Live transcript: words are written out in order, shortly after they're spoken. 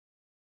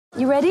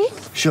You ready?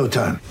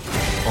 Showtime.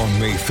 On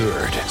May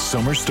 3rd,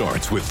 summer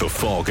starts with The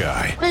Fall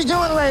Guy. Let's do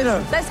it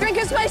later. Let's drink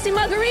a spicy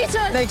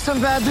margarita. Make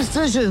some bad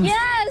decisions.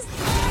 Yes!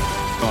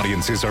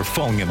 Audiences are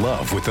falling in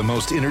love with the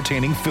most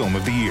entertaining film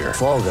of the year.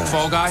 Fall Guy.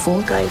 Fall Guy.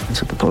 Fall guy.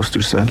 That's what the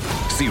poster said.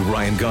 See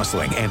Ryan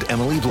Gosling and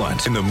Emily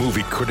Blunt in the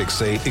movie critics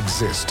say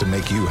exists to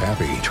make you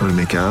happy. Trying to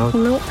make it out?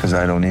 Nope. Because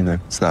I don't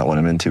either. It's not what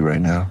I'm into right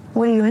now.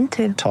 What are you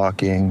into?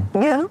 Talking.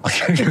 Yeah.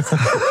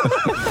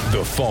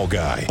 The Fall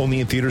Guy.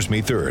 Only in theaters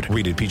May 3rd.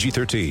 Rated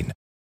PG-13.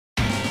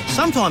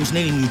 Sometimes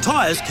needing new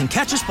tyres can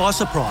catch us by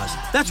surprise.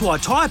 That's why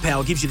Tyre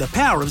Power gives you the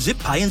power of Zip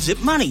Pay and Zip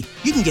Money.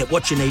 You can get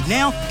what you need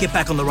now, get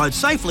back on the road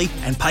safely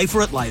and pay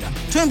for it later.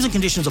 Terms and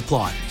conditions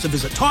apply. So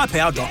visit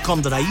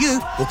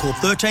tyrepower.com.au or call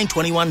 13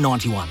 21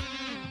 91.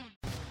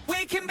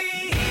 We can be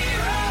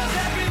heroes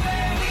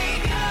everywhere we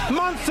go.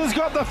 Munster's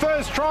got the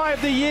first try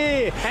of the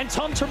year. And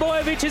Tom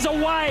Trbojevic is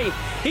away.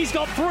 He's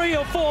got 3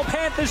 or 4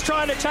 Panthers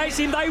trying to chase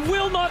him. They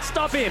will not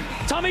stop him.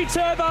 Tommy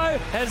Turbo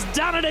has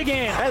done it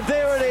again. And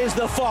there it is,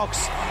 the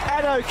Fox.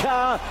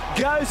 Adokar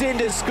goes in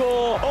to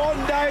score. On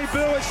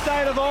debut at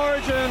State of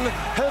Origin,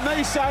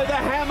 Hamiso the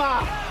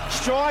Hammer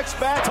strikes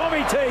back.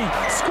 Tommy T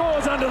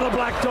scores under the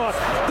black dot.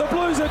 The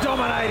Blues are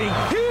dominating.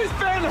 Here's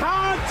Ben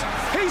Hunt.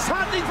 He's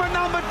hunting for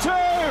number 2.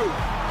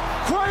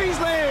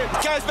 Queensland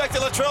goes back to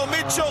Latrell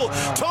Mitchell.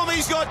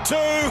 Tommy's got 2.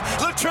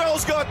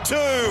 Latrell's got 2.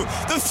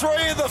 The 3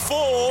 and the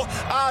 4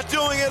 are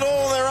doing it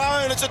all on their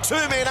own. It's a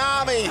 2-man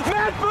army.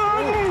 Matt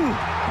Burton,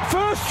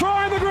 first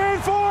try in the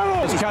grand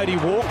final. Cody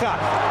Walker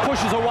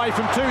pushes away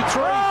from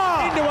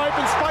 2-3 into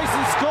open space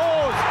and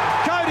scores.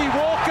 Cody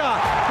Walker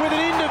with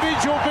an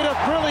individual bit of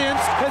brilliance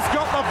has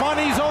got the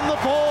Bunnies on the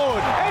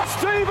board. And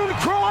Stephen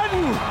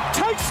Crichton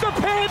takes the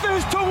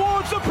Panthers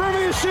towards the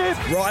premiership.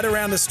 Right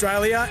around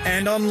Australia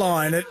and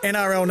online at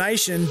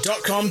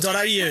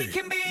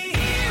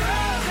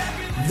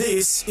nrlnation.com.au.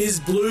 This is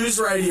Blues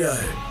Radio.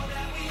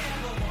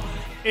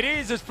 It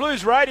is, it's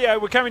Blues Radio.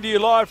 We're coming to you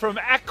live from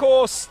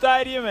Accor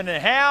Stadium, and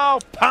how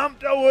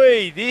pumped are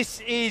we? This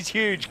is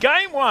huge.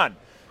 Game 1,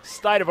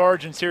 State of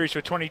Origin Series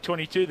for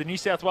 2022. The New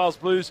South Wales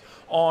Blues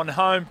on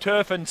home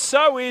turf, and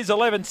so is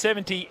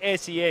 1170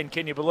 SEN.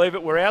 Can you believe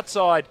it? We're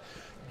outside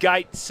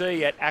Gate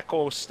C at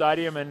Accor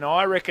Stadium, and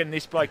I reckon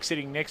this bloke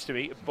sitting next to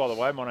me, by the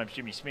way, my name's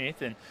Jimmy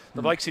Smith, and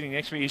the bloke sitting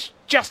next to me is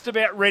just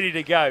about ready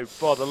to go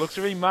by the looks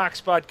of him. Mark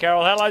Spud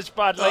Carroll. Hello,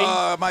 Spud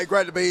Lee. Mate,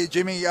 great to be here,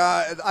 Jimmy,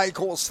 at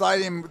Accor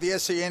Stadium with the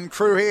SEN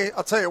crew here.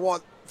 I'll tell you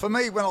what, for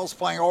me, when I was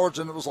playing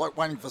Origin, it was like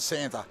waiting for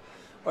Santa.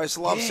 I used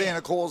to love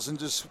Santa Claus and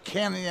just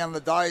counting down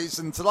the days,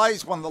 and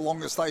today's one of the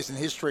longest days in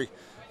history.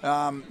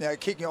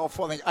 Kicking off,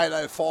 I think,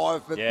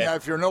 8:05, but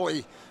if you're an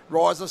early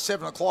riser,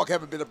 7 o'clock,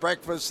 have a bit of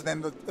breakfast,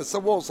 and then it's the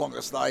world's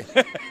longest day.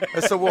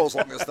 It's the world's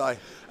longest day.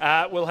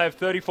 We'll have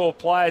 34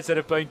 players that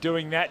have been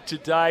doing that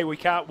today. We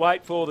can't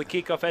wait for the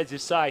kickoff, as you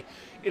say.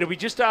 It'll be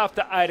just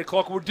after 8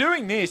 o'clock. We're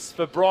doing this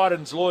for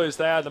Bryden's Lawyers.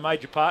 They are the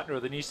major partner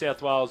of the New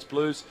South Wales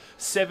Blues.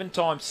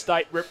 7-time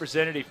state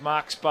representative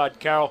Mark Spud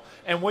Carroll.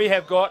 And we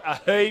have got a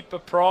heap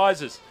of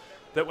prizes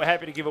that we're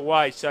happy to give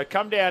away. So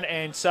come down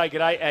and say good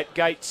day at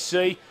Gate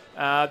C.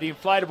 The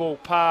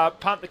inflatable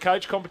punt the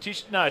coach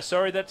competition. No,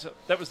 sorry, that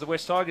was the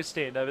West Tigers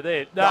stand over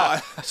there. No.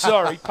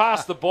 Sorry,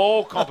 pass the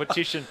ball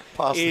competition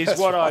is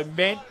what I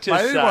meant to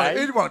say. He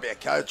didn't want to be a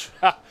coach.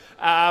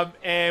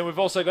 And we've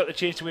also got the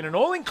chance to win an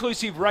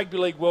all-inclusive Rugby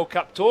League World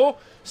Cup tour.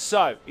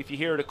 So if you're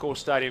here at Accor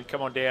Stadium,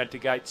 come on down to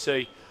Gate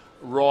C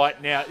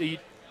right now.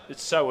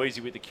 It's so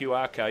easy with the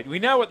QR code. We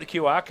know what the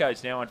QR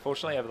code's now,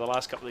 unfortunately, over the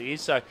last couple of years.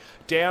 So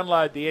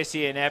download the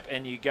SEN app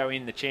and you go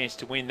in the chance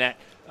to win that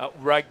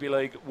Rugby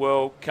League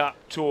World Cup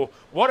tour.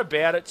 What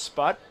about it,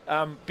 Spud?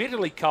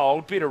 Bitterly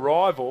cold, bitter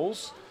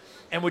rivals,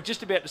 and we're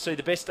just about to see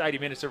the best 80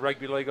 minutes of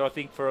rugby league, I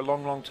think, for a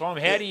long, long time.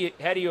 How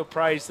do you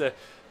appraise the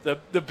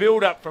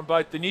build-up from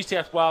both the New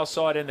South Wales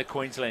side and the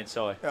Queensland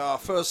side?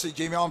 Firstly,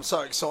 Jimmy, I'm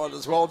so excited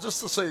as well.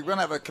 Just to see, we're going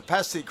to have a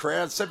capacity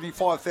crowd,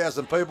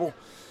 75,000 people.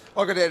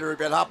 I got out here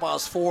about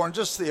 4:30, and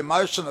just the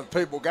emotion of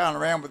people going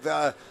around with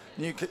the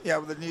New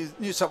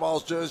South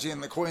Wales jersey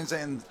and the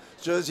Queensland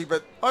jersey.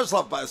 But I just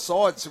love both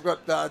sides. We've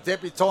got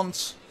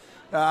debutants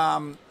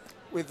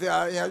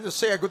just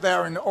see how good they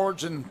are in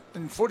Origin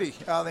in footy.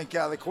 I think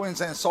the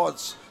Queensland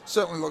sides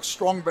certainly look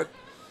strong, but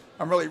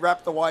I'm really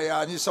wrapped the way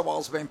New South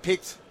Wales have been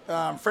picked.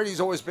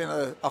 Freddie's always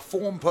been a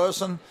form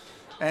person,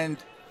 and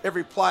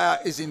every player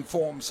is in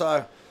form.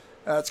 So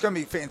it's going to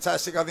be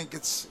fantastic. I think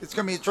it's going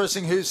to be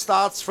interesting who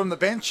starts from the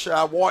bench,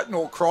 Whiten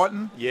or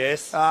Crichton.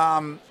 Yes.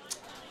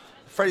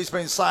 Freddie's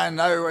been saying,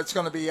 no, it's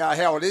going to be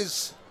how it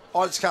is.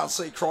 I just can't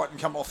see Crichton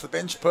come off the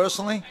bench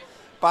personally,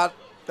 but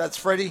that's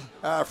Freddie.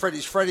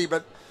 Freddie's Freddie,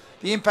 but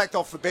the impact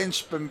off the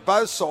bench from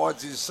both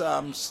sides is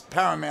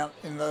paramount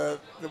in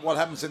what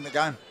happens in the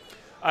game.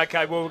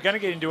 Okay, well, we're going to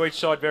get into each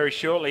side very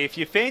shortly. If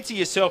you fancy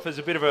yourself as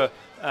a bit of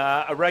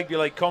a rugby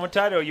league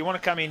commentator, or you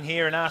want to come in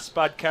here and ask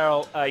Spud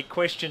Carroll a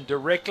question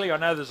directly, I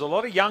know there's a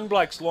lot of young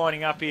blokes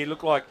lining up here.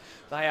 Look like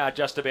they are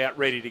just about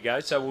ready to go.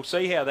 So we'll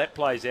see how that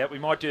plays out. We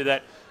might do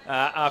that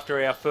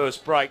after our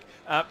first break.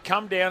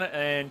 Come down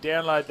and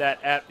download that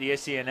app, the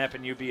SEN app,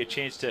 and you'll be a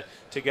chance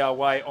to go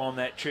away on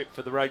that trip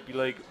for the Rugby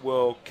League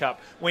World Cup.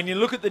 When you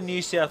look at the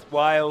New South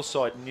Wales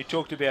side, and you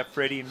talked about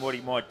Freddie and what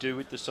he might do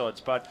with the side,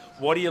 Spud,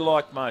 what do you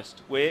like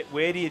most? Where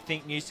do you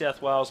think New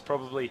South Wales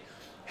probably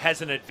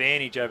has an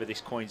advantage over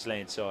this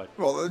Queensland side?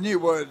 Well, the new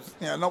word,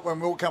 not when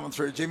we were coming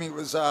through, Jimmy,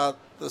 was the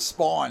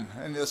spine.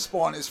 And the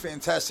spine is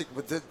fantastic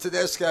with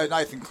Tedesco,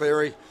 Nathan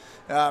Cleary.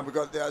 We've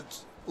got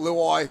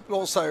Luai, but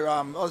also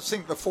I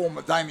think the form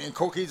of Damien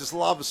Cook, he just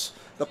loves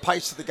the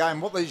pace of the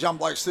game. What these young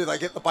blokes do, they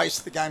get the base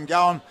of the game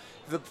going.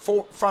 The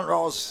front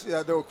rowers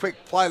do a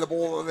quick play the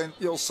ball, and then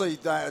you'll see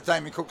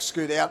Damien Cook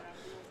scoot out.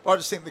 But I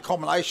just think the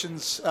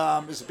combinations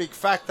is a big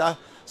factor,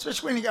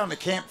 especially when you go into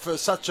camp for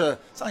it's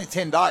only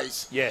 10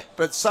 days. Yeah.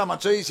 But it's so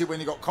much easier when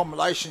you've got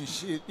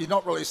combinations. You're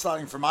not really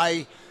starting from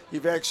A,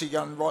 you've actually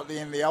gone right at the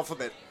end of the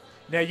alphabet.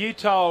 Now, you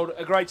told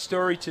a great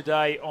story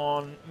today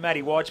on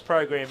Matty White's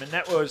program,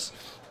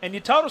 and you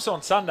told us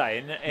on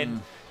Sunday,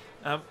 and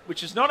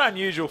which is not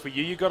unusual for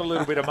you. You got a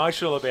little bit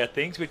emotional about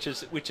things, which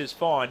is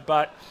fine.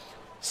 But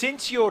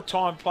since your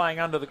time playing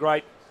under the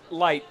great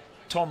late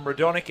Tom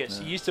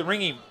Radonicus, you used to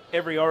ring him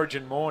every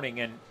Origin morning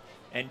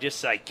and just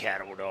say,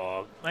 "Cattle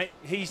dog." Mate,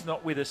 he's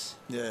not with us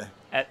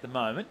at the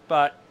moment,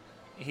 but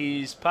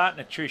his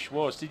partner Trish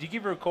was. Did you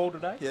give her a call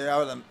today? Yeah, I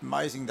had an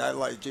amazing day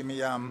today,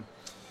 Jimmy.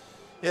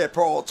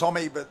 Poor old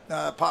Tommy,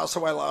 but passed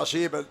away last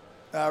year. But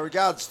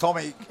regards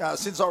Tommy,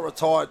 since I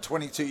retired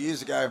 22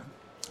 years ago,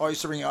 I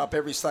used to ring him up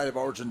every State of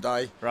Origin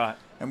day. Right.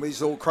 And with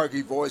his little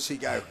croaky voice, he'd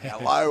go,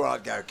 "Hello," and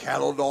I'd go,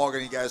 "Cattle dog,"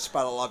 and he'd go,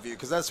 "Spud, I love you,"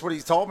 because that's what he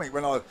told me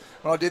when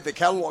I did the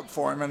catalogue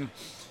for him. And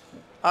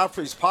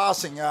after his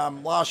passing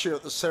last year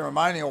at the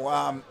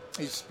ceremonial,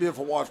 his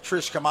beautiful wife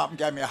Trish came up and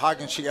gave me a hug,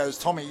 and she goes,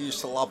 "Tommy used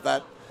to love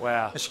that."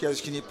 Wow. And she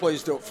goes, "Can you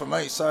please do it for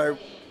me?" So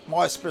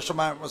my special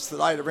moment was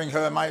today to ring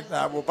her, mate.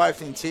 We're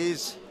both in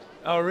tears.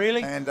 Oh,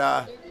 really? And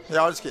I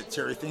just get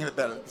teary thinking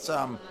about it.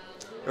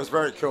 It was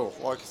very cool.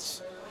 Like,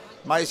 it's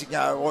amazing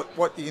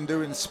what you can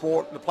do in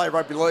sport to play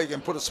rugby league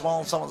and put a smile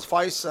on someone's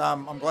face.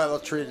 I'm glad I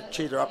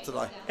cheered her up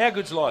today. How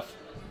good's life?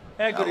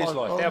 How good is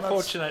life? How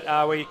fortunate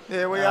are we?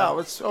 Yeah, we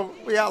are.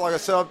 We are. Like I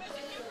said,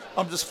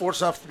 I'm just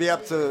fortunate enough to be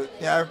able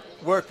to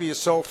work for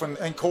yourself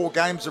and call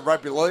games of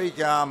rugby league.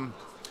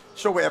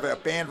 Sure, we have our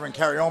banter and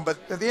carry on, but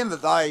at the end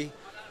of the day,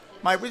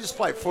 mate, we just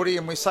play footy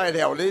and we say it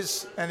how it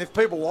is. And if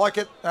people like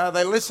it,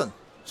 they listen.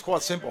 It's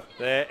quite simple.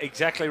 Yeah,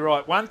 exactly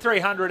right.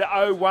 1300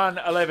 01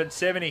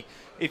 1170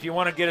 if you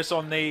want to get us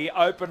on the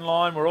open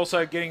line. We're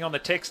also getting on the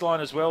text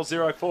line as well,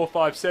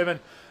 0457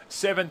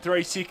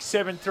 736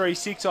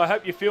 736. I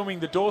hope you're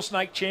filming the Door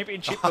Snake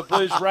Championship for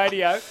Blues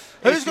Radio.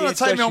 Who's going to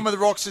take me on with the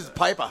rocks as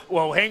paper?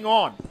 Well, hang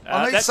on.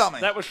 I need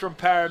something. That was from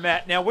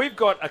Parramatta. Now, we've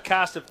got a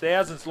cast of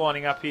thousands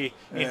lining up here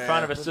in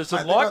front of us. There's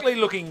some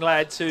likely-looking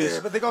lads who...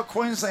 Yeah, but they got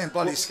Queensland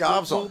bloody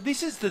scarves on. Well,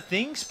 this is the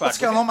thing, Spud. What's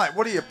going on, mate?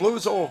 What are you,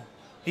 Blues or...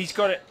 He's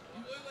got it...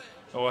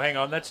 Oh, hang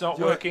on, that's not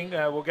working.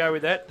 We'll go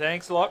with that.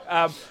 Thanks a lot.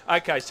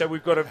 Okay, so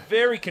we've got a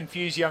very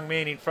confused young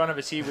man in front of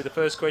us here with the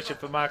first question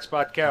for Mark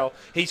Spud Carroll.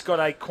 He's got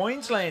a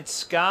Queensland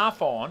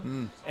scarf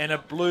on and a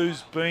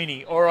Blues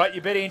beanie. All right,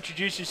 you better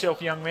introduce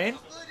yourself, young man.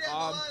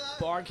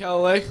 Byron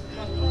Kelly.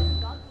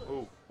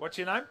 Ooh, what's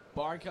your name?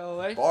 Byron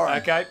Kelly.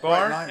 Okay,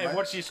 Byron. Name, and mate.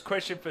 what's your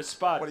question for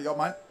Spud? What do you got,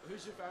 mate?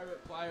 Who's your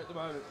favourite player at the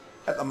moment?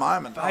 At the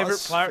moment? Favourite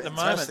player at the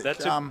moment? Fantastic.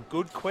 That's a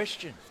good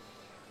question.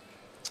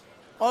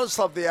 I just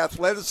love the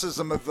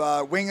athleticism of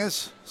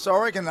wingers. So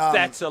I reckon...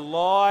 That's a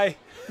lie.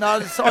 No,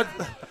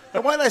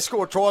 the way they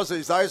score tries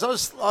these days, I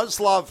just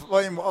love...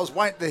 I was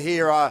waiting to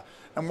hear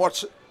and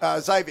watch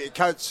Xavier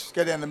Coates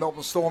go down to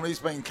Melbourne Storm. He's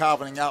been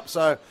carving up.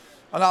 So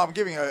I know I'm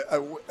giving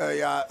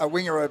a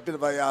winger a bit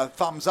of a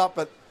thumbs up,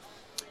 but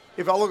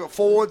if I look at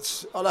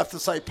forwards, I'd have to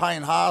say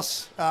Payne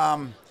Haas.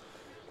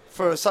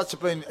 For such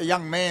a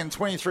young man,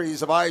 23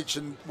 years of age,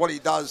 and what he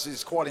does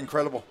is quite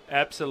incredible.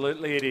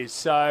 Absolutely it is.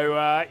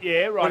 So,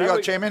 yeah, right. What do you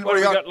got, Chairman? What do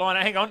you got, Liner?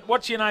 Hang on.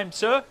 What's your name,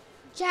 sir?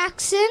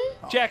 Jackson.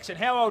 Jackson.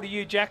 How old are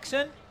you,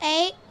 Jackson?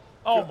 8.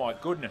 Oh, my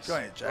goodness. Go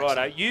ahead, Jackson.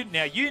 Right,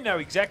 you know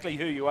exactly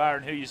who you are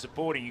and who you're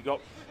supporting. You've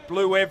got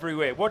blue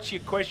everywhere. What's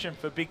your question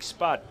for Big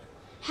Spud?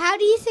 How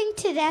do you think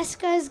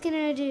Tedesco's going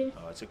to do?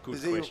 Oh, that's a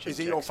good question, Is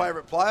he your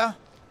favourite player?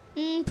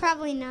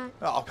 Probably not.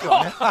 Oh, good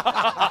on you.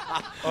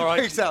 All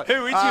right. Exactly.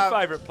 Who is your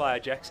favourite player,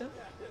 Jackson?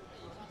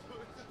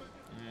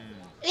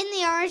 In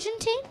the Origin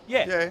team?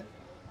 Yeah.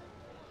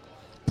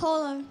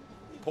 Paulo.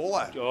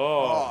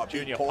 Oh,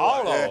 Junior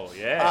Paulo.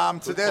 Yeah.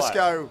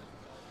 Tedesco,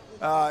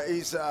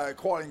 he's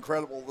quite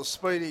incredible. The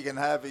speed he can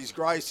have, his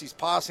grace, his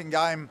passing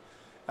game,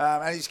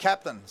 and he's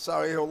captain.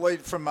 So he'll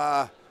lead from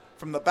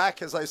the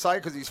back, as they say,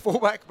 because he's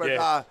fullback.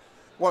 But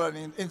what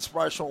an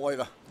inspirational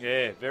leader.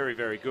 Yeah, very,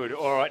 very good.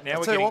 All right, now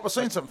we're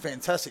seeing some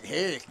fantastic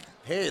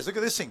hairs. Look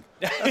at this thing.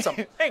 That's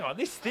hang on,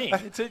 this thing.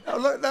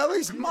 Look, that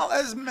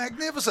is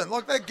magnificent.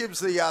 Like, that gives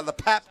the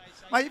pap.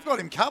 Mate, you've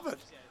got him covered.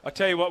 I'll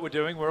tell you what we're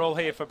doing. We're all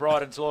here for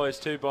Bryden's Lawyers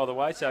too, by the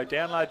way, so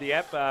download the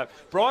app.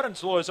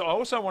 Bryden's Lawyers, I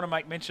also want to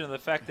make mention of the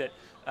fact that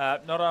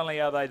not only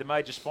are they the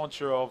major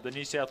sponsor of the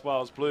New South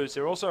Wales Blues,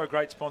 they're also a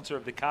great sponsor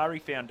of the Kari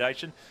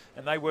Foundation,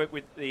 and they work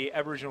with the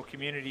Aboriginal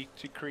community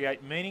to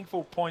create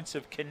meaningful points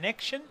of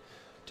connection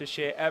to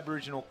share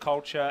Aboriginal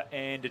culture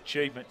and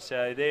achievement.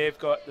 So they've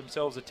got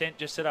themselves a tent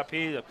just set up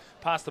here, the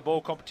pass the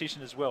ball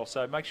competition as well.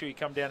 So make sure you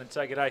come down and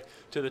say good day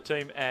to the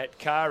team at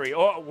Kari.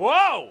 Oh,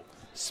 whoa!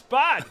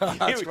 Spud!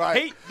 That's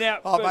great. Now,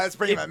 mate, it's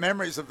bringing back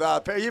memories of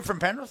are you from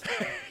Penrith?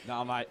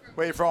 No, mate.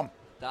 Where are you from?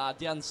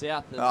 Down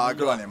south. Good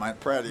on you, mate.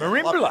 Proud of you.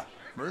 Marimbula.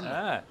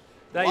 Marimbula.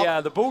 They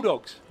are the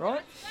Bulldogs,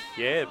 right?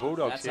 Yeah, the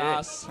Bulldogs.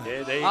 That's us.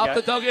 Yeah, there you Up go.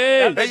 the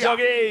doggies. Up the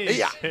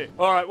doggies.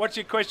 All right, what's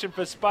your question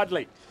for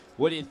Spudley?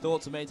 What are your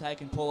thoughts of me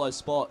taking Paulo's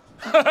spot?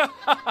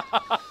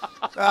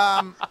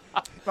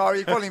 No,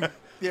 you got him.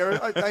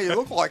 Yeah, you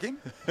look like him.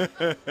 Do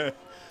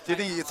you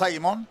think you could take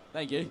him on?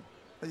 Thank you.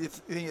 You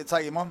think you'd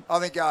take him on? I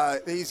think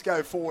his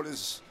go forward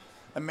is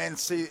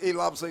immense. He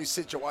loves these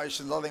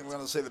situations. I think we're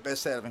going to see the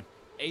best out of him.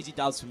 Easy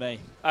does for me.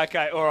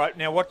 Okay, all right.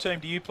 Now, what team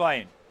do you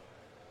play in?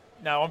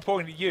 No, I'm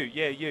talking to you.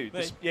 Yeah, you.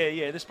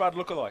 Me? The Spud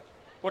lookalike.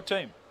 What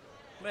team?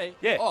 Me?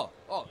 Yeah. Oh,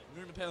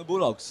 Moomba Penrith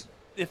Bulldogs.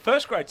 The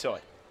first grade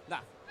side? Nah.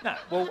 No.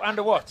 Well,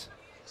 under what?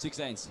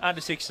 16s.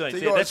 Under 16s. So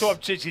Yeah, that's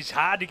what it's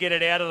hard to get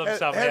it out of them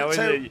somehow,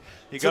 isn't it?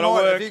 You got to Tonight,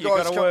 work. if You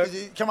got to work.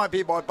 You come up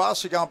here by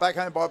bus. You're going back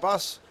home by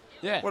bus.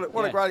 Yeah.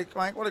 What a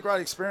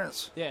great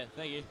experience. Yeah,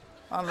 thank you.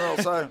 Unreal.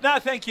 So No,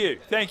 thank you.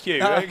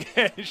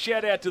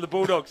 Shout out to the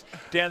Bulldogs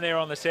down there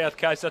on the South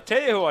Coast. I'll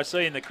tell you who I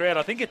see in the crowd.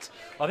 I think it's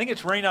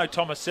Reno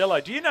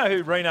Tomasello. Do you know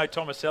who Reno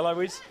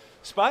Tomasello is,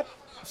 Spud?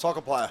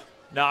 soccer player.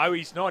 No,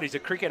 he's not. He's a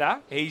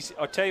cricketer.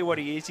 I'll tell you what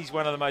he is. He's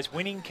one of the most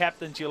winning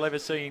captains you'll ever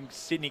see in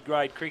Sydney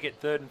grade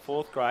cricket, 3rd and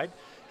 4th grade.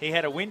 He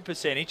had a win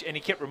percentage, and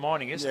he kept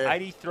reminding us,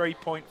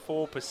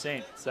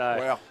 83.4%. So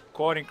Wow.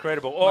 quite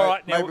incredible. All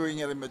right, now. Maybe we can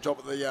get him a job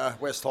at the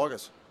West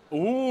Tigers.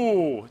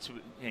 Ooh,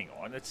 hang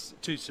on. It's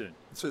too soon.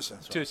 Too soon.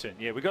 Too soon.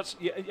 Yeah, we got.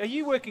 Are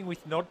you working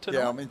with Nod tonight?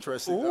 Yeah, I'm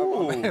interested.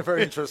 Ooh. I'm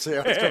very interested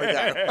how it's going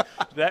to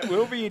go. That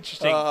will be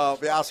interesting. I'll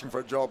be asking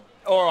for a job.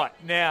 All right,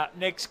 now,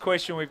 next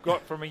question we've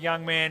got from a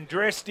young man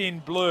dressed in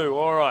blue.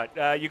 All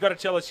right, you got to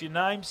tell us your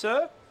name,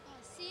 sir.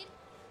 Sid.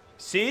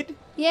 Sid?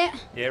 Yeah.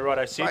 Yeah,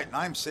 righto, Sid. Great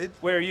name, Sid.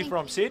 Where are you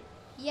from, Sid?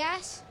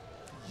 Yes.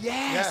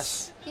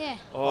 Yes. Yeah.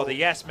 Oh, the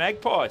Yass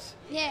Magpies.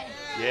 Yeah.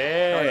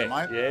 Yeah, Righto,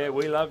 mate. yeah,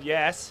 we love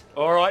Yass.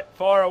 All right,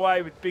 fire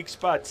away with Big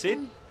Spud,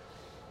 Sid.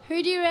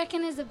 Who do you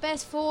reckon is the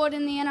best forward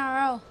in the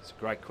NRL? It's a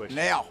great question.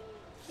 Now.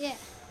 Yeah.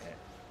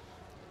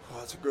 Oh,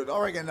 that's a good. I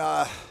reckon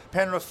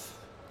Penrith,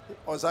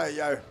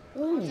 Isaiah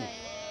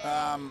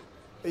Yeo.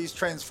 He's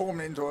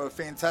transformed into a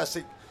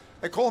fantastic.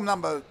 They call him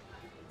number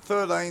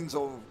 13s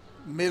or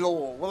middle,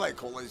 or what do they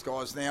call these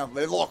guys now?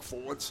 They're lock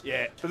forwards.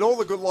 Yeah. But all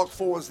the good lock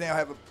forwards now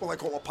have what they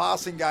call a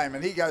passing game,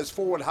 and he goes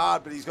forward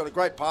hard, but he's got a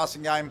great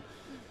passing game.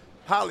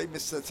 Hardly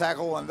missed the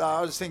tackle, and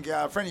I just think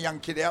for any young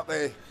kid out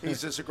there,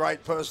 he's just a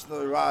great person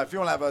to. If you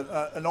want to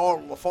have an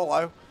idol to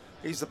follow,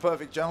 he's the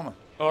perfect gentleman.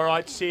 All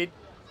right, Sid,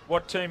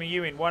 what team are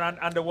you in?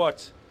 Under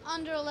what?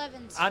 Under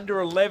 11s. Under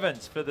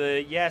 11s for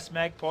the Yass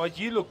Magpies.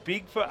 You look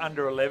big for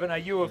under 11. Are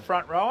you a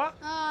front rower?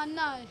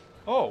 No.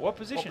 Oh, what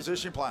position? What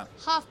position you playing?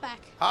 Halfback.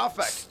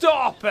 Halfback.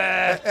 Stop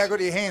it! How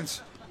good are your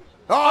hands?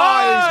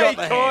 Oh, he's he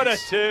got the caught hands.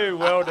 it too.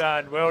 Well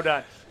done, well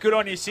done. Good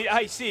on you, Sid.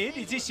 Hey, Sid,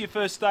 is this your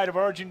first State of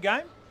Origin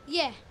game?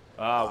 Yeah.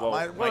 Oh, well,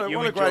 Mate, what you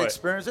a enjoy great it.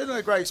 experience. Isn't it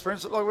a great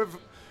experience? Like we've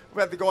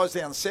had the guys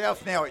down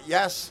south now at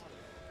Yass.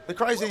 The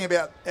crazy thing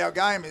about our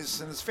game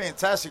is, and it's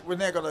fantastic, we've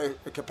now got a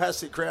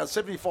capacity crowd,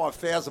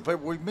 75,000 people.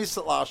 We missed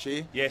it last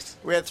year. Yes.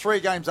 We had 3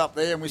 games up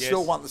there and we Yes.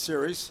 still won the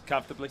series.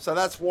 Comfortably. So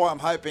that's why I'm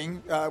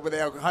hoping, with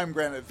our home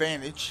ground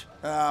advantage,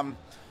 I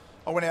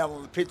went out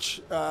on the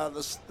pitch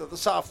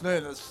this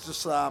afternoon. It's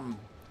just,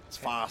 it's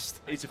fast.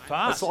 It's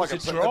fast. It's like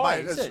It's a dry,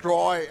 mate, is it's it?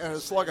 dry and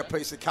it's like a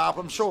piece of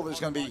carpet. I'm sure there's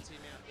going to be,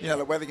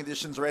 the weather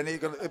conditions around here.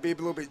 It'll be a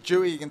little bit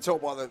dewy. You can tell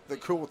by the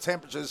cool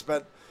temperatures.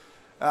 But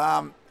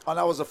I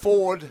know as a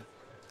forward,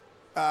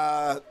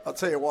 I'll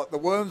tell you what, the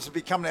worms will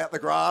be coming out the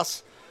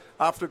grass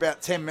after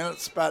about 10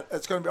 minutes. But I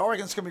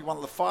reckon it's going to be one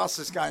of the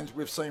fastest games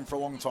we've seen for a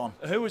long time.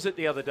 Who was it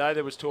the other day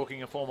that was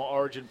talking, a former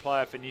Origin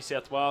player for New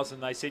South Wales,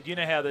 and they said, you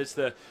know how there's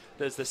the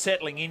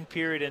settling in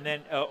period and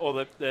then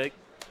or the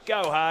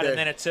go hard and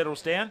then it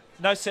settles down?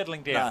 No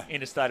settling down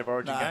in a State of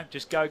Origin game.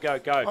 Just go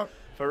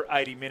for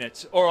 80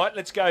 minutes. All right,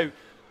 let's go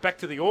back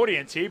to the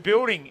audience here.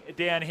 Building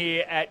down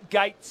here at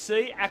Gate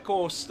C,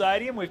 Accor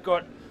Stadium. We've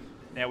got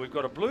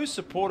a Blues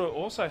supporter who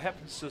also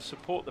happens to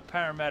support the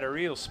Parramatta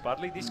Eels,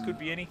 Spudley. This could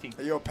be anything.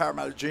 Are you a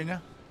Parramatta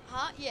junior?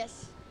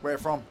 Yes. Where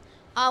from?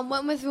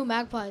 Wentworthville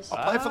Magpies.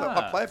 I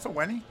play for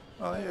Wenny.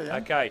 Oh, there you go.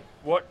 Okay,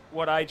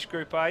 what age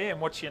group are you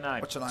and what's your name?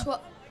 What's your name?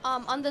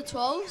 Under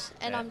 12s,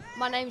 and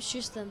my name's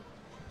Tristan.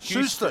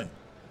 Houston.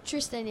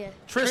 Tristan, yeah.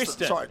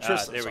 Tristan. Sorry,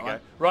 Tristan. There we sorry. go.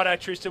 Righto,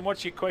 Tristan,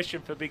 what's your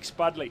question for Big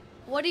Spudley?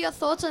 What are your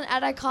thoughts on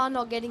Adai Khan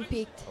not getting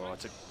picked? Oh,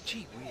 it's a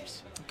gee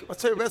whiz. I'll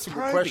tell you, that's some good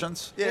Probing.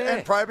 questions. Yeah, Yeah.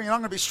 and probing, and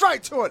I'm going to be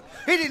straight to it.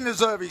 He didn't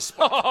deserve his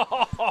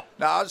spot.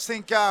 No, I just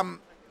think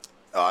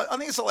I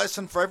think it's a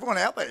lesson for everyone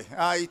out there.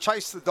 He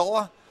chased the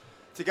dollar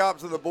to go up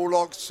to the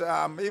Bulldogs.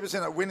 He was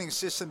in a winning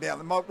system down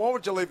there. Why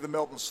would you leave the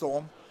Melbourne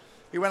Storm?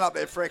 He went up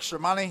there for extra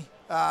money.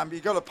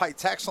 You've got to pay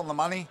tax on the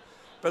money,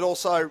 but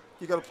also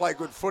you've got to play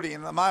good footy.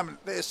 And at the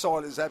moment, their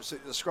side is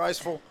absolutely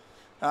disgraceful.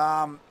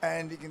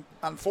 And you can,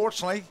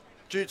 unfortunately,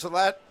 due to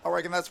that, I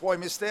reckon that's why he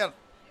missed out.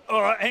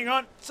 All right, hang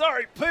on.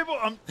 Sorry, people.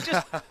 I'm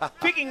just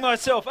picking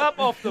myself up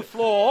off the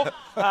floor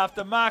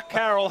after Mark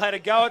Carroll had a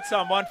go at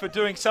someone for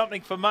doing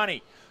something for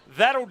money.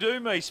 That'll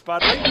do me,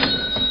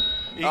 Spudley.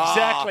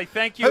 Exactly.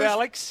 Thank you,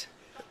 Alex.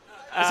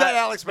 Is that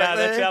Alex back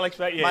there? No, that's Alex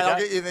back. Yeah, mate, I'll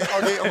get you there.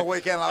 I'll get you on the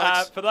weekend,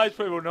 Alex. For those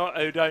people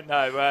who don't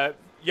know,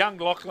 young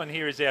Lachlan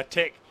here is our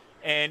tech,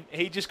 and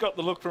he just got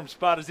the look from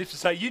Spud as if to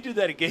say, "You do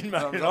that again,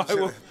 mate, and I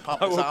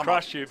will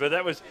crush you." But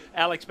that was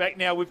Alex back.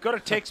 Now we've got a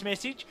text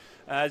message.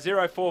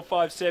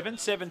 0457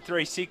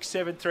 736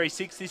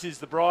 736. This is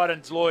the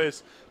Bryden's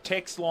Lawyers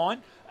text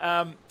line.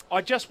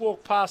 I just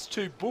walked past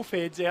two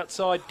buffheads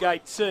outside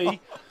Gate C.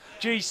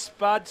 Gee,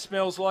 Spud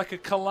smells like a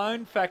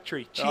cologne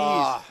factory.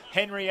 Cheers.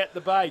 Henry at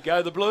the Bay.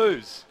 Go the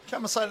Blues.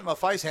 Come and say it to my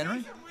face,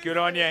 Henry. Good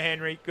on you,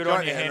 Henry. Good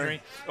on you,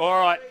 Henry. All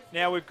right,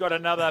 now we've got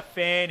another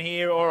fan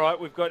here. All right,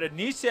 we've got a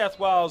New South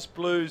Wales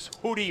Blues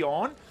hoodie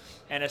on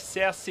and a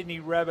South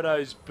Sydney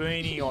Rabbitohs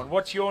beanie on.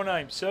 What's your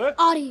name, sir?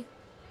 Artie.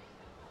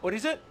 What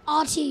is it?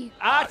 Artie.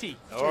 Artie.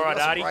 All right,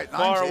 Artie,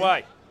 fire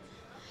away.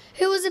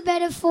 Who was a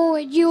better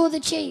forward, you or the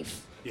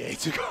Chief? Yeah,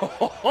 it's a goal.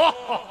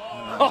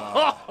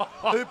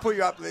 Who put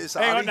you up to this,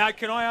 Artie? Hang on, no,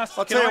 can I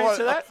answer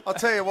that? I'll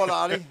tell you what,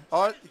 Artie.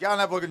 All right, you go and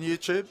have a look on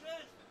YouTube.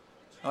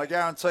 I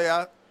guarantee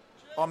you,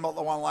 I'm not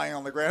the one laying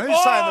on the ground.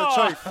 Who's saying the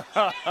Chief?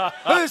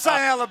 Who's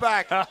saying out the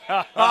back?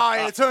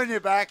 Oh, you turn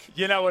your back.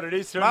 You know what it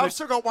is. No, I've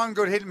still got one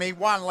good hit in me,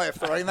 one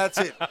left, I reckon. That's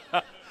it.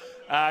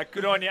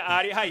 Good on you,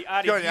 Artie. Hey,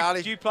 Artie, Good on you,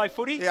 Artie. Do you play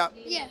footy? Yeah.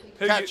 Yeah.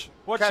 Catch.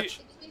 Bad.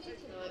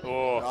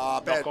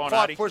 On,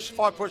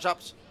 Five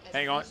push-ups.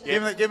 Hang on.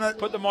 Give him it.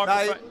 Put the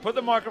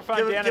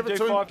microphone down and do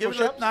 5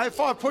 push-ups. No,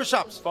 5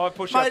 push-ups. 5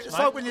 push-ups, mate.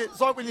 It's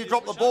like when you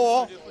drop the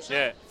ball.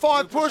 Yeah.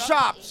 5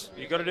 push-ups.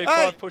 You got to do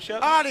 5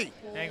 push-ups. Artie.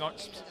 Hang on.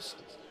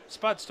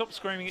 Spud, stop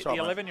screaming at the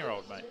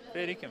 11-year-old, mate.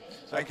 Fair dinkum.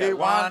 Thank you.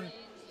 1,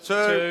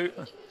 2,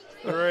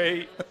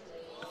 3,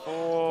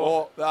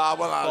 4,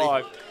 well,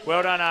 Artie. 5.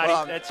 Well done,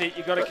 Artie. That's it.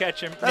 You got to catch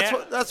him.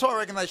 That's what I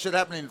reckon they should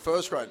happen in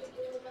first grade.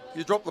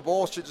 You drop the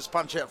ball, should just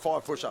punch out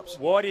 5 push-ups.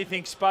 Why do you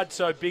think Spud's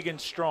so big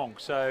and strong?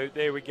 So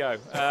there we go.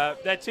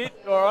 That's it.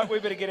 All right, we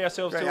better get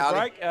ourselves to a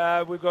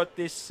break. We've got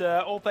this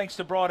all thanks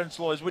to Bryden's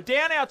Lawyers. We're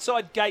down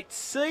outside Gate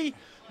C.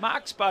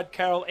 Mark Spud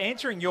Carroll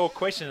answering your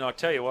question. And I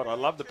tell you what, I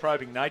love the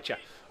probing nature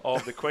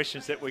of the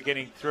questions that we're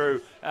getting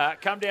through.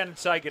 Come down and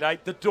say good day.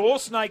 The door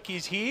snake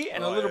is here,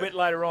 and a little bit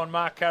later on,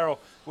 Mark Carroll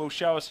will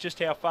show us just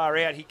how far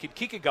out he could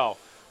kick a goal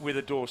with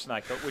a door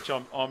snake, which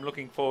I'm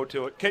looking forward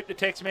to it. Keep the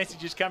text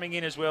messages coming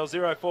in as well,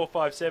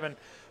 0457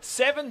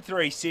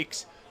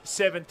 736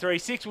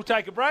 736. We'll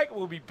take a break.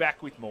 We'll be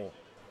back with more.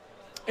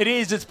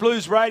 It's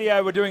Blues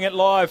Radio. We're doing it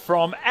live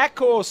from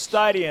Accor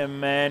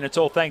Stadium, and it's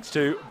all thanks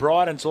to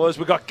Bryden's Lawyers.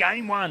 We've got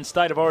Game 1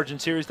 State of Origin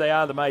Series. They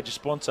are the major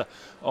sponsor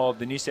of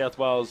the New South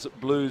Wales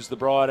Blues, the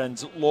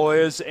Bryden's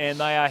Lawyers,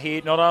 and they are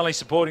here not only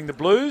supporting the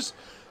Blues,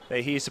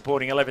 they're here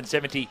supporting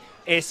 1170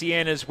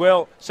 SEN as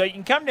well. So you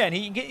can come down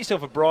here, you can get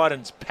yourself a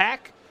Bryden's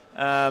pack.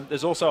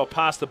 There's also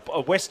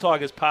a West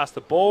Tigers Pass the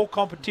Ball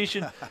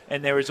competition,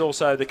 and there is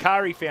also the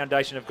Kari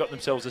Foundation have got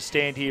themselves a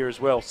stand here as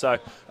well. So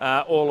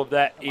all of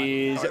that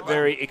is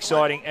very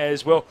exciting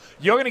as well.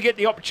 You're going to get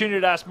the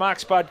opportunity to ask Mark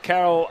Spud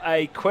Carroll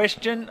a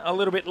question a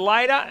little bit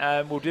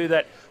later. We'll do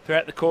that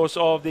throughout the course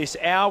of this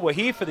hour. We're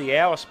here for the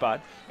hour,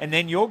 Spud, and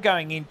then you're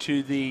going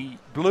into the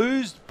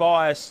Blues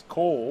bias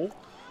call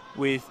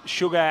with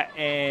Sugar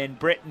and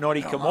Brett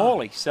Noddy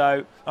Kamali.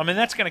 So, I mean,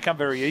 that's going to come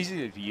very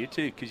easily for you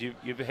too, because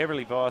you're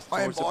heavily biased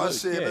towards the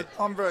Blues. But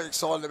I'm very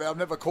excited about it. I've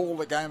never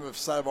called a game of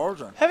State of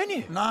Origin. Haven't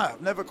you? No,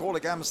 I've never called a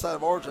game of State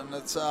of Origin.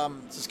 It's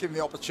just given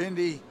the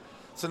opportunity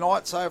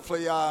tonight. So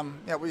hopefully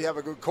we have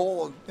a good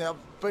call. And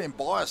being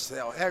biased,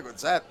 how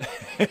good's that?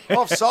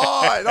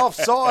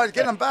 Offside,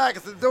 get them back.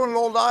 They're doing it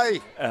all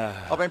day.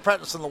 I've been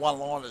practicing the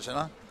one-liners,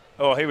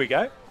 Oh, here we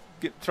go.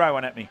 Throw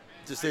one at me.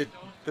 Just did.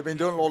 They've been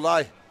doing it all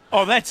day.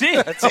 Oh, that's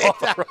it? That's it.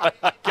 Oh, right,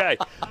 okay.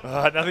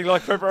 Nothing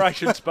like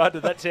preparation, Spud.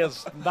 That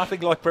sounds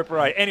nothing like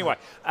preparation. Anyway,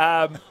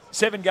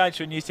 7 games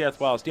for New South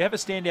Wales. Do you have a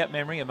standout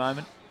memory, a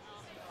moment?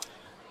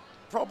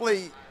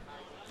 Probably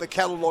the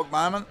catalogue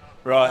moment.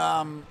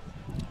 Right.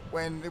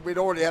 When we'd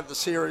already had the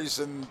series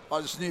and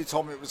I just knew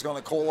Tommy was going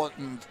to call it,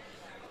 and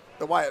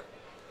the way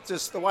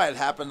it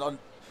happened,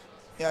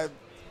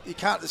 you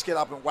can't just get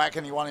up and whack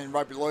anyone in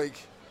rugby league.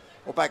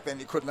 Well, back then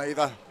you couldn't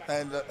either.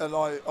 And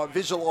I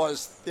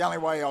visualised the only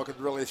way I could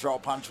really throw a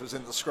punch was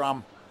in the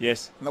scrum.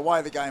 Yes. And the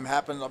way the game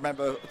happened, I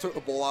remember I took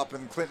the ball up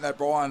and Clinton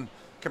O'Brien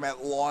came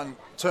out the line,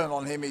 turned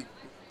on him. He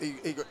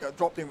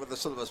dropped him with a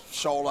sort of a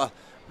shoulder.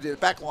 We did a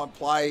backline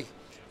play,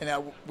 and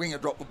our winger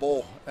dropped the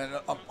ball. And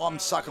I'm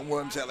sucking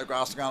worms out of the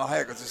grass and going,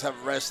 hey, I could just have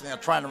a rest. And our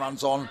trainer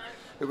runs on.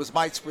 It was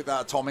mates with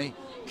Tommy.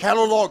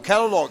 Catalogue,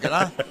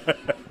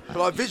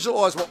 But I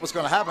visualised what was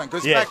going to happen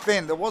because back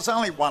then there was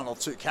only 1 or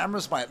 2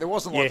 cameras, mate. There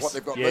wasn't like what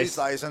they've got these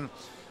days. And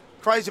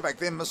crazy back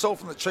then,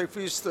 myself and the chief,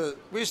 we used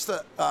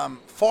to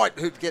fight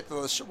who'd get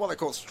to what they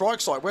call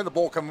strike side. Where the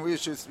ball came, we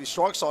used to be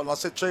strike side. And I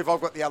said, Chief,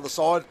 I've got the other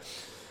side.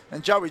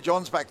 And Joey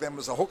Johns back then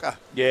was a hooker.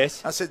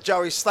 Yes. I said,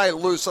 Joey, stay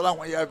loose. I don't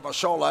want you over my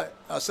shoulder.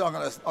 I said, I'm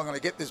going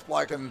to get this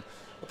bloke. And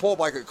the poor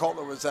bloke who caught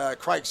it was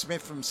Craig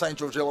Smith from St.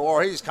 George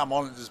Illawarra. He's come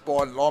on and just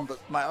bided on, but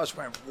mate, I just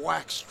went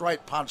whack,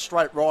 straight punch,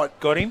 straight right.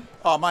 Got him?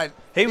 Oh, mate.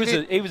 He was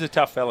a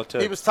tough fella too.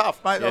 He was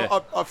tough, mate. Yeah.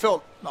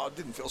 I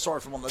didn't feel sorry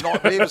for him on the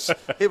night,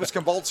 but he was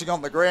convulsing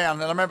on the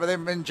ground. And I remember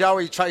then when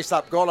Joey chased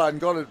up Goddard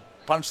and Goddard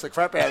punched the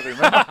crap out of him.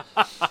 Remember?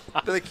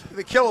 But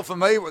the killer for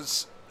me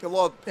was we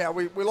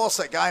lost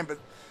that game, but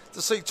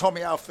to see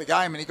Tommy after the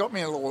game, and he got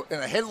me in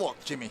a headlock,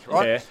 Jimmy,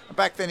 right? Yeah. And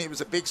back then he was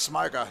a big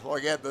smoker.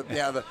 Like he had the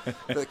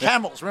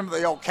camels. Remember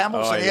the old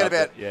camels? Oh, and he had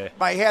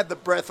mate, he had the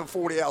breath of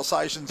 40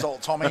 Alsatians,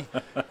 old Tommy.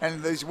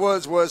 And these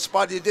words were,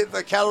 Spud, you did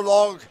the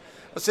catalogue.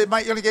 I said,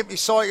 mate, you're going to get me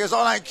sight. He goes,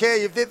 I don't care.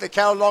 You did the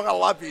catalogue. I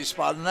love you,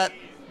 Spud. And that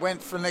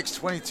went for the next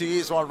 22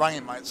 years when I rang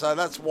him, mate. So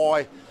that's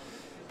why.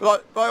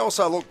 But I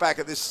also look back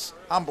at this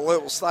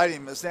unbelievable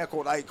stadium. It's now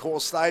called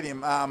A-Course Stadium.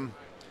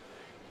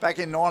 Back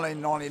in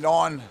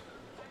 1999,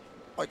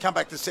 I come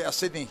back to South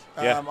Sydney.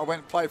 I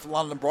went and played for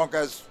London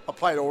Broncos. I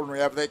played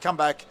ordinary over there. Come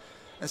back,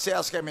 and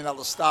South gave me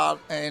another start.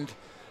 And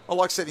I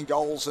like setting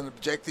goals and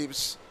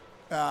objectives.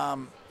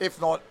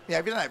 If not,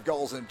 if you don't have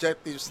goals and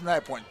objectives, there's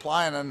no point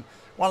playing. And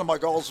one of my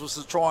goals was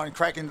to try and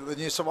crack into the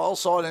New South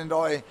Wales side, and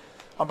I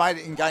made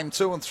it in game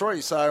 2 and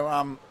 3.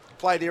 So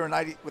played here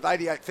with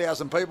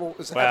 88,000 people. It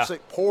was an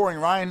absolute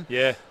pouring rain.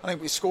 Yeah. I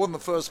think we scored in the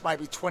first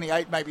maybe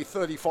 28, maybe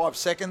 35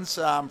 seconds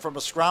from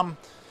a scrum.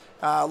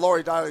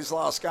 Laurie Daly's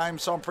last game,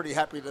 so I'm pretty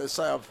happy to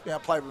say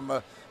I've played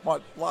with my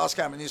last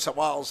game in New South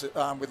Wales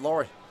with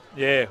Laurie.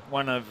 Yeah,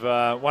 one of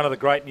the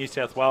great New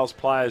South Wales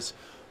players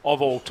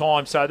of all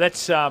time. So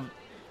that's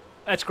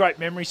great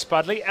memory,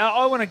 Spudley.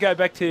 I want to go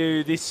back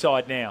to this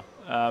side now,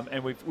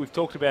 and we've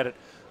talked about it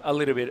a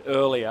little bit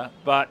earlier,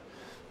 but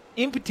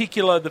in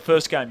particular the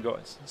first game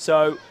guys.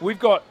 So we've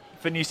got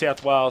for New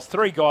South Wales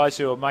 3 guys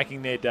who are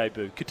making their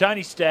debut.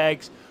 Katoni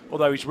Staggs,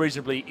 although he's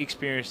reasonably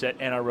experienced at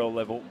NRL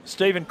level.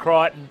 Stephen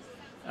Crichton,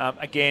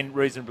 again,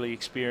 reasonably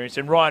experienced.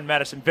 And Ryan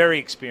Madison, very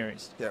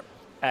experienced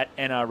at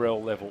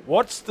NRL level.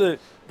 What's the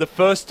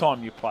first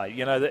time you play?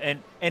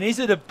 And is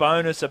it a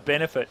bonus, a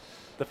benefit,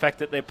 the fact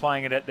that they're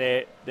playing it at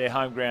their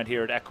home ground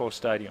here at Accor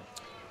Stadium?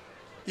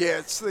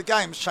 Yeah, the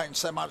game's changed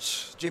so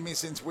much, Jimmy,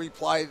 since we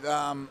played,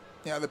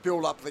 the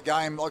build-up of the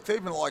game.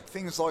 Even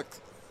things like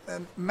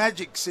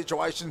magic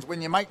situations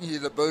when you're making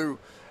your debut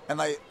and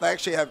they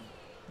actually have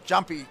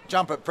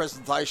jumper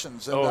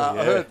presentations. And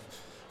I heard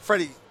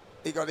Freddie,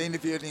 he got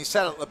interviewed and he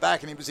sat at the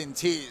back and he was in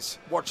tears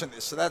watching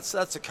this. So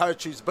that's a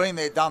coach who's been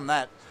there, done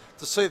that.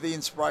 To see the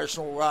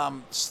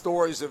inspirational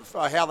stories of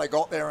how they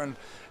got there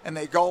and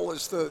their goal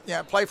is to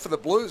play for the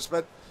Blues.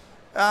 But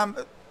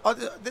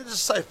they're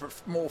just say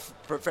more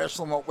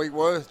professional than what we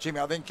were, Jimmy.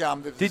 I think.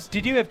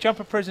 Did you have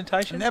jumper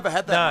presentation? Never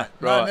had that.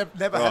 No, right. No,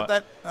 never had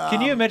that. Can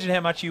you imagine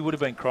how much you would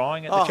have been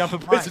crying at the jumper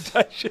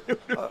presentation?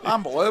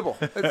 Unbelievable.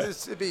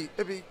 It'd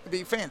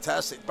be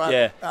fantastic.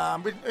 But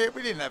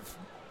we didn't have.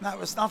 No, it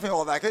was nothing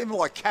like that. Even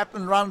like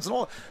captain runs and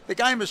all. The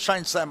game has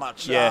changed so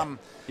much.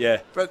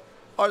 But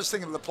I was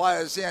thinking of the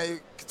players.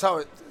 You could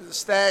tell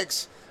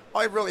Staggs.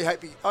 I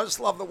just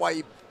love the way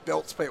he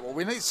belts people.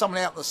 We need someone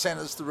out in the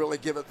centres to really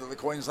give it to the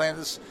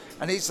Queenslanders,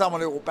 and he's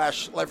someone who will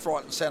bash left,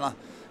 right, and centre.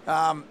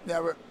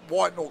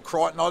 Whiten or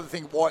Crichton. I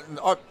think Whiten.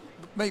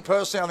 Me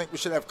personally, I think we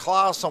should have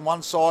Class on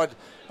one side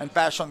and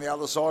Bash on the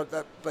other side.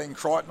 That being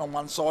Crichton on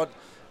one side.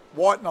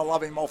 Whiten, I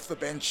love him off the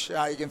bench.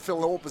 He can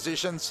fill all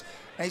positions,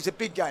 and he's a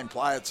big game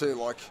player too.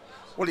 Like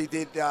what he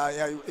did,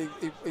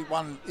 he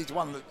won. He's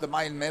won the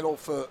main medal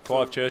for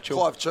Clive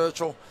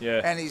Churchill.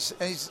 Yeah, and he's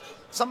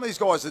some of these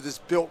guys are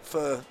just built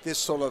for this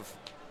sort of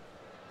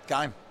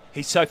game.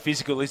 He's so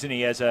physical, isn't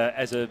he? As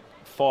a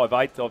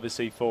 5'8",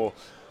 obviously for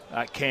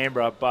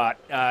Canberra, but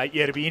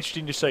it'll be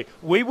interesting to see.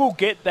 We will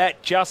get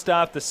that just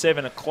after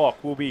 7 o'clock.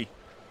 We'll be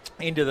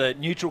into the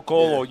neutral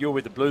call, or you're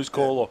with the Blues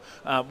call,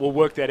 or we'll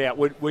work that out.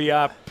 We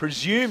are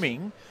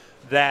presuming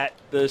that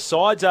the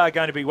sides are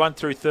going to be 1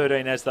 through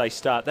 13 as they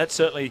start. That's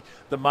certainly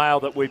the mail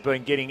that we've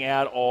been getting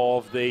out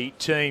of the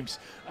teams.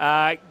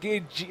 Hey,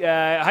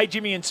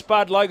 Jimmy and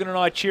Spud, Logan and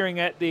I cheering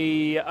at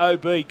the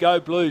OB.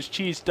 Go Blues.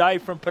 Cheers,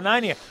 Dave from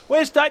Panania.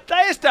 Where's Dave?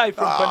 There's Dave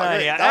from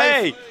Panania. Yeah,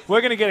 hey,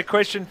 we're going to get a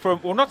question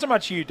from, well, not so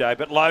much you, Dave,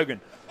 but Logan.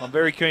 I'm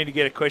very keen to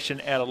get a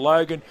question out of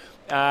Logan.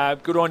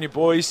 Good on you,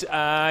 boys.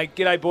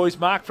 G'day, boys.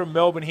 Mark from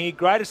Melbourne here.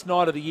 Greatest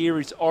night of the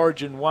year is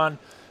Origin 1.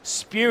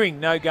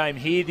 Spewing no game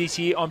here this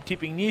year. I'm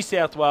tipping New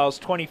South Wales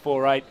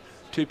 24-8.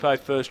 Tupou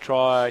first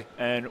try,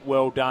 and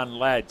well done,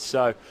 lads.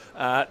 So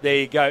there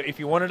you go. If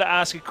you wanted to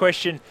ask a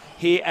question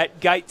here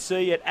at Gate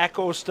C at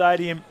Accor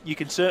Stadium, you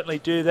can certainly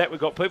do that. We've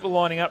got people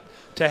lining up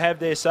to have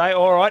their say.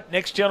 All right,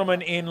 next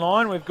gentleman in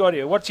line we've got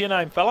here. What's your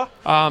name, fella?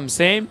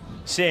 Sam.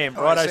 Sam,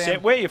 righto,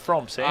 Sam. Where are you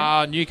from,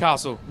 Sam?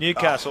 Newcastle.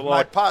 Newcastle.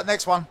 Mate,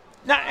 next one.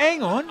 No,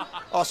 hang on.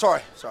 Oh,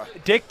 sorry.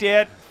 Decked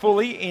out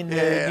fully in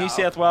the New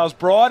South Wales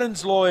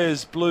Bryden's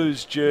Lawyers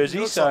Blues jersey.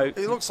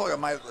 He looks like a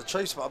mate of the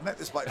Chiefs, but I've met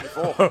this bloke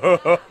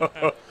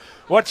before.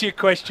 What's your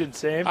question,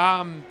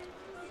 Sam?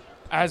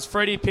 Has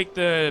Freddie picked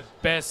the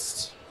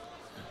best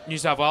New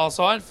South Wales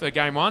side for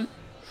game 1?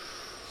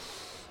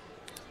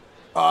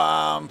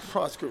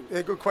 That's good.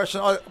 Yeah, good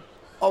question. I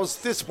was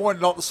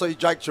disappointed not to see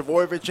Jake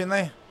Trbojevic in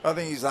there. I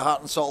think he's the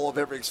heart and soul of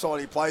every side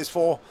he plays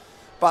for.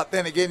 But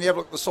then again, you have a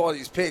look at the side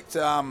he's picked.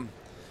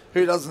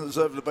 Who doesn't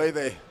deserve to be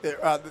there?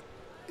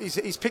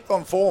 He's picked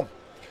on form.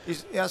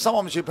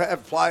 Sometimes you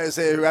have players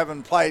there who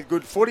haven't played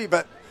good footy,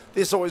 but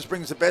this always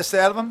brings the best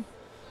out of them.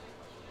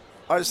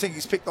 I just think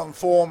he's picked on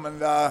form,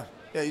 and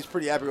he's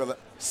pretty happy with it.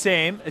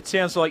 Sam, it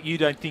sounds like you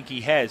don't think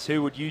he has.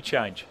 Who would you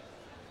change?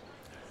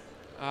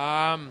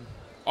 I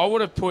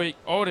would have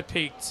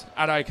picked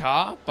Addo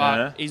Carr,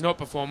 but he's not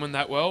performing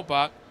that well.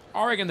 But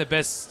I reckon the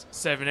best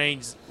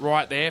 17's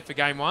right there for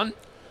game 1.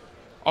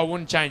 I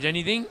wouldn't change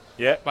anything.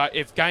 Yeah. But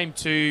if game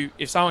 2,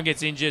 if someone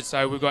gets injured,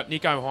 so we've got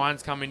Nico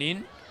Hines coming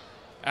in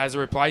as a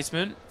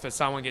replacement for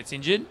someone gets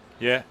injured.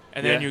 Yeah.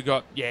 And then you've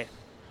got,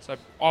 So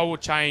I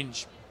would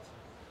change,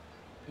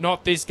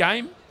 not this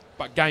game,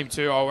 but game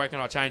 2, I reckon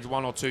I'll change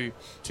one or two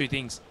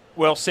things.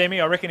 Well, Sammy,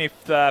 I reckon if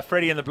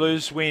Freddie and the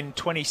Blues win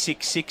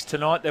 26-6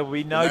 tonight, there will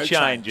be no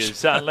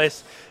changes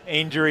unless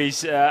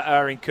injuries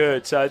are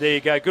incurred. So there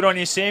you go. Good on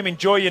you, Sam.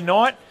 Enjoy your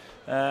night.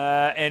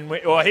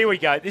 Here we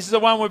go. This is the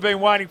one we've been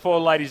waiting for,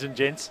 ladies and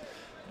gents.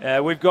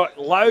 We've got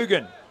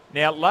Logan.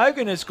 Now,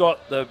 Logan has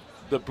got the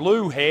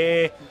blue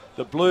hair,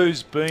 the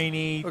Blues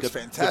beanie,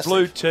 the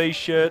blue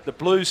T-shirt, the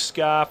blue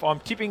scarf.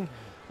 I'm tipping,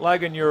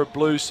 Logan, you're a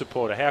Blues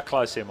supporter. How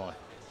close am I?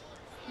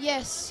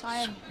 Yes, I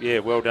am. Yeah,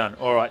 well done.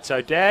 All right,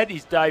 so Dad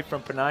is Dave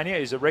from Panania.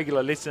 He's a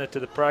regular listener to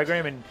the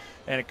program and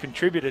a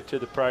contributor to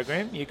the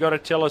program. You've got to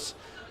tell us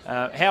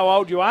how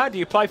old you are. Do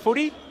you play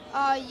footy?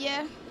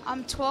 Yeah,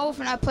 I'm 12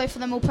 and I play for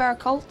the Milpera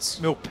Colts.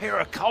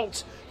 Milpera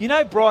Colts. You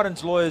know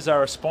Bryden's Lawyers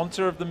are a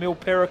sponsor of the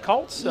Milpera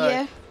Colts? So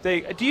Yeah.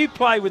 Do you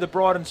play with a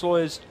Bryden's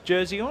Lawyers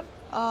jersey on?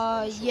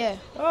 Yeah,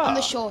 on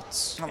the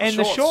shorts.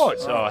 The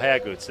shorts. Oh, how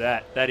good's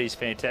that? That is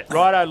fantastic.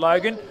 Righto,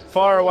 Logan,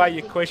 fire away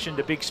your question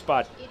to Big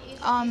Spud.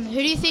 Who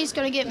do you think is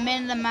going to get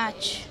man of the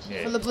match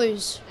for the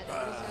Blues?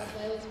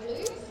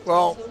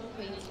 Well,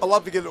 I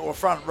love to get to a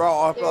front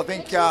row, but I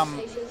think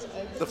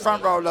the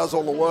front row does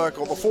all the work,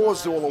 or the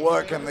forwards do all the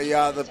work, and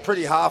the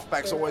pretty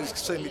halfbacks always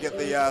seem to get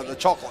the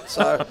chocolate.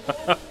 So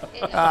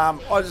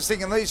I just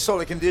think in these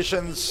sort of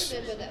conditions,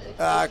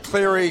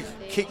 Cleary,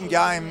 kicking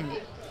game,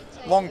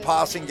 long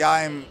passing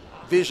game,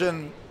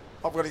 vision,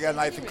 I've got to go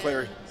Nathan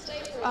Cleary.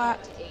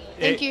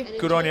 Thank you.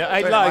 Good on you.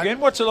 Hey,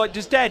 Logan, what's it like?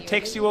 Does Dad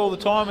text you all the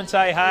time and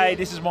say, hey,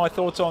 this is my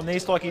thoughts on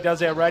this, like he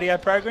does our radio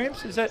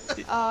programs? Is that...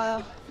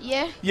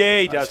 Yeah. Yeah,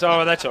 he does.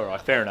 Oh, that's all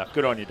right. Fair enough.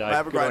 Good on you, Dave.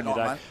 Have a great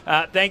night,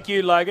 mate. Thank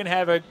you, Logan.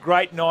 Have a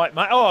great night,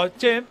 mate. Oh,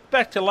 Tim,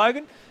 back to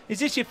Logan. Is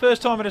this your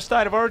first time at a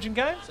State of Origin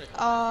game?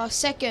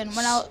 Second,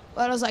 when I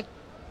was like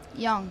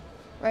young,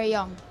 very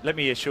young. Let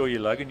me assure you,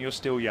 Logan, you're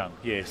still young.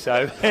 Yeah,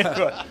 so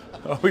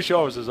I wish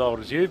I was as old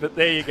as you, but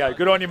there you go.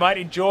 Good on you, mate.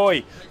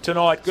 Enjoy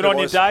tonight. Good on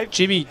you, Dave.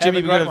 Jimmy,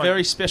 we've got a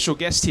very special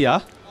guest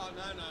here.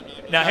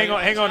 Now,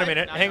 hang on a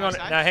minute. Hang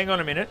on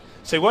a minute.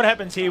 See, what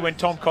happens here when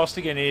Tom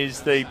Costigan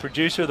is the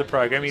producer of the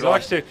program, he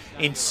likes to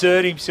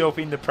insert himself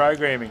in the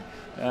programming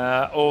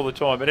all the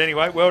time. But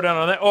anyway, well done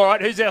on that. All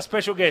right, who's our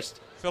special guest?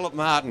 Philip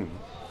Martin.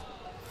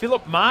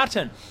 Philip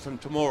Martin. From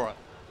Temora.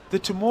 The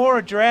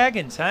Temora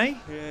Dragons, hey?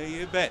 Yeah,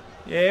 you bet.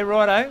 Yeah,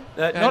 righto.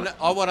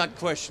 I want a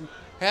question.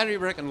 How do you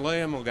reckon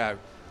Liam will go?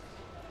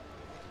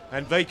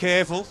 And be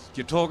careful,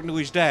 you're talking to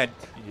his dad.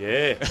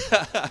 Yeah.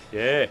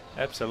 Yeah,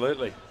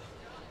 absolutely.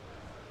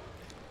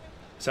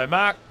 So,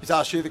 Mark... He's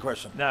asked you the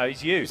question. No,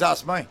 he's you. He's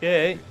asked me.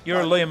 Yeah, you're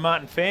a Liam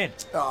Martin fan.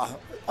 I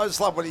just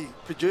love what he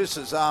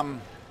produces.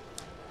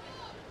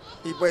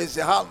 He wears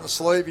the heart on the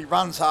sleeve. He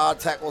runs hard,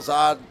 tackles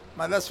hard.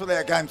 Mate, that's what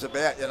our game's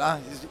about, you know.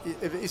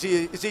 Is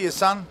he your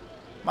son?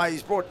 Mate,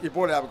 you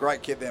brought out a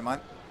great kid there, mate.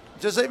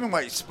 Just even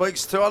when he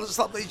speaks too. I just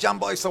love these young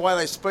blokes, the way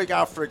they speak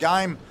after a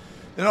game.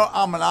 They're not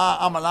and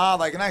ah.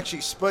 They can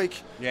actually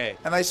speak. Yeah.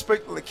 And they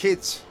speak to the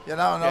kids, you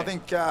know. And I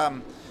think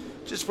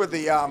just with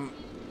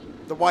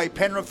the way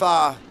Penrith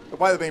are, the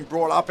way they've been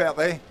brought up out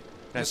there,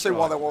 you see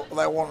why they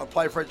want to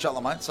play for each other,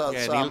 mate. So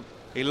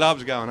he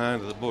loves going home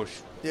to the bush.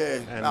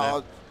 Yeah.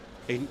 And,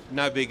 he's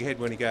no big head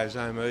when he goes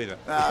home either.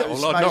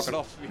 No, knock it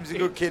off. He's a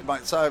good kid,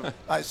 mate. So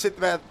sit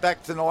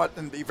back tonight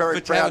and be very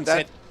proud,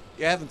 Dad.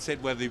 You haven't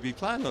said whether he'll be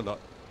playing or not.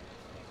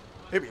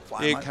 He'll be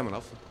playing, mate. Coming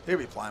off. He'll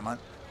be playing, mate.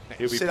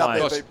 He'll be sit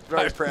playing. up there, be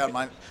very proud,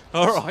 mate.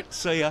 All right,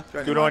 see ya.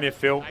 Good on you,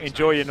 Phil.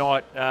 Enjoy your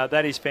night.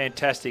 That is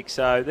fantastic.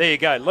 So there you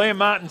go. Liam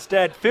Martin's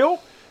dad,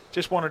 Phil.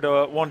 Just wanted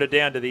to wander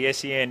down to the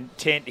SEN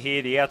tent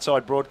here, the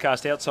outside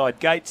broadcast, outside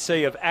Gate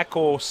C of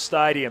Accor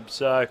Stadium.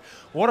 So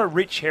what a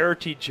rich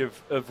heritage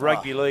of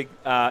rugby league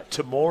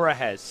Temora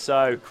has.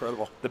 So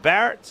incredible. The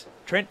Barretts,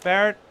 Trent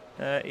Barrett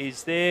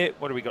is there.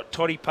 What have we got?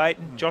 Toddy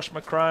Payton, Josh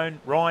McCrone,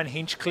 Ryan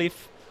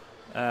Hinchcliffe.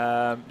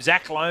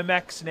 Zach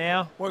Lomax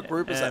now. What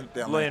group is that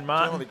down Leon there?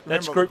 Martin.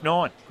 That's Group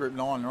 9. Group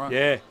 9, right?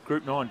 Yeah,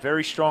 Group 9.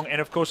 Very strong. And,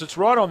 of course, it's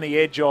right on the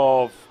edge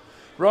of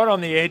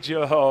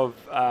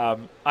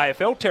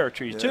AFL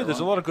territory too. There's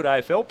a lot of good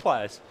AFL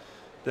players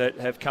that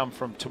have come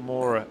from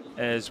Temora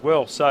as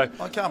well. So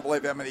I can't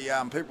believe how many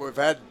people we've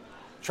had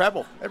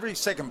travel. Every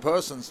second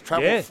person's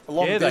travelled a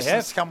long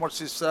distance to come watch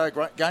this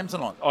great game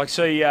tonight. I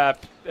see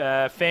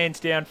fans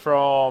down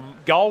from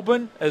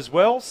Goulburn as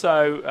well.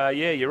 So,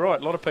 you're right.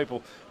 A lot of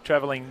people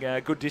travelling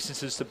good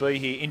distances to be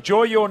here.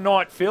 Enjoy your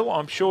night, Phil.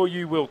 I'm sure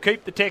you will.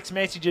 Keep the text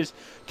messages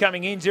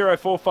coming in,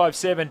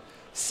 0457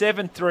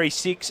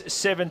 736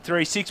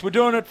 736. We're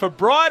doing it for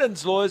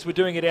Bryden's Lawyers. We're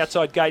doing it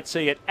outside Gate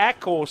C at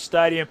Accor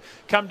Stadium.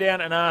 Come down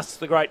and ask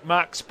the great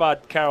Mark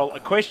Spud Carroll a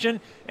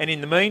question. And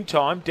in the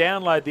meantime,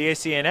 download the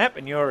SEN app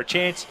and you're a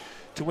chance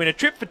to win a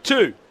trip for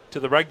two to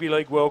the Rugby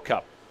League World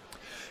Cup.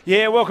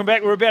 Yeah, welcome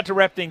back. We're about to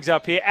wrap things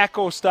up here.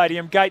 Accor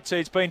Stadium, Gate C.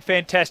 It's been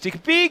fantastic. A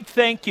big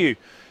thank you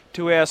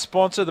to our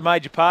sponsor, the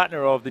major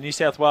partner of the New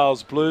South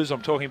Wales Blues.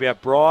 I'm talking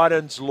about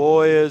Bryden's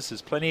Lawyers.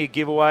 There's plenty of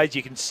giveaways.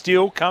 You can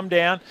still come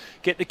down,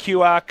 get the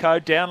QR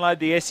code, download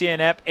the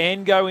SEN app,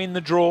 and go in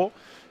the draw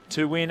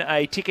to win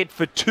a ticket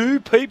for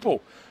two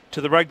people to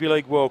the Rugby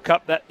League World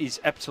Cup. That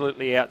is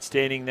absolutely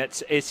outstanding.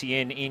 That's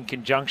SEN in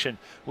conjunction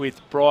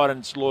with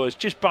Bryden's Lawyers.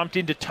 Just bumped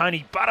into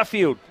Tony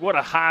Butterfield. What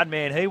a hard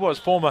man he was.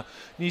 Former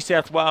New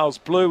South Wales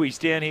Blue. He's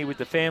down here with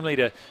the family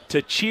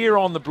to cheer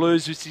on the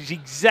Blues, which is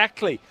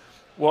exactly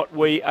what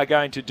we are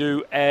going to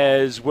do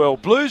as well.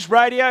 Blues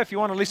Radio, if you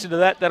want to listen to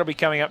that, that'll be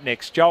coming up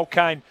next. Joel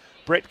Kane,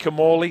 Brett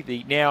Kamali,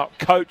 the now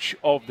coach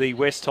of the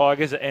West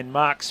Tigers, and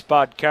Mark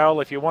Spud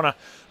Carroll. If you want to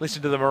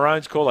listen to the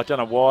Maroons call, I don't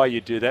know why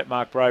you do that,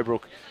 Mark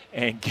Braybrook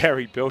and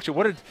Gary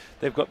Belcher.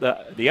 They've got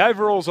the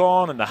overalls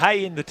on and the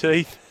hay in the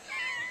teeth,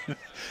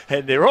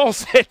 and they're all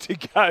set to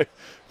go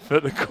for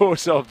the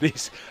course of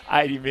this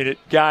 80-minute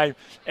game.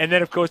 And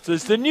then, of course,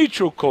 there's the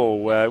neutral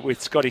call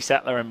with Scotty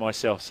Sattler and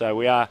myself. So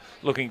we are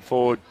looking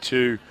forward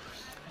to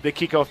the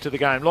kickoff to the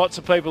game. Lots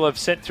of people have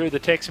sent through the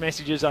text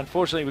messages.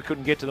 Unfortunately, we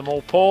couldn't get to them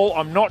all. Paul,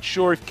 I'm not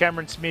sure if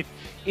Cameron Smith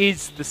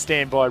is the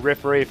standby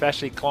referee if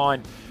Ashley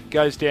Klein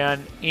goes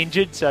down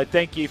injured. So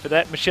thank you for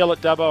that. Michelle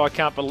at Dubbo, I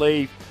can't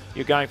believe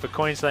you're going for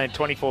Queensland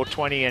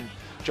 24-20 and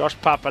Josh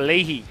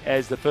Papali'i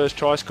as the first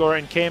try scorer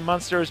and Cam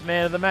Munster as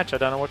man of the match. I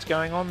don't know what's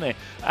going on there.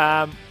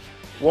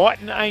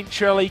 Whiten ain't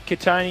Trelly,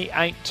 Katoni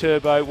ain't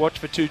Turbo. Watch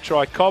for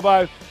 2-try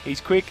Cobbo.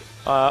 He's quick,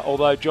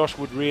 although Josh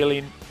would reel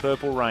in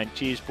Purple Rain.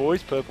 Cheers,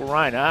 boys. Purple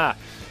Rain.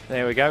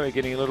 There we go. We're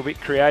getting a little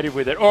bit creative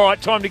with it. All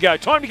right, time to go.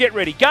 Time to get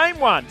ready. Game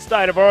 1,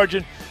 State of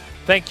Origin.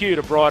 Thank you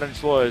to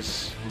Bryden's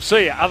Lawyers. We'll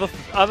see you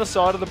other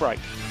side of the break.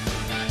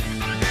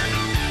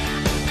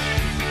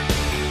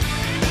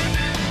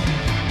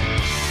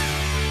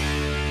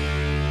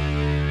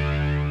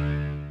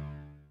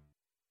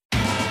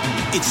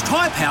 It's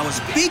Tyre Power's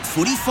Big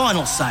Footy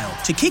Final Sale.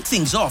 To kick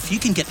things off, you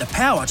can get the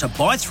power to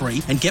buy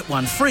 3 and get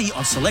 1 free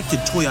on selected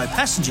Toyo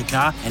passenger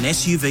car and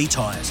SUV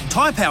tyres.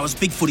 Tyre Power's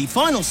Big Footy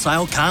Final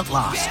Sale can't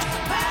last.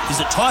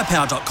 Visit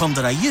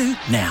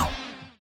tyrepower.com.au now.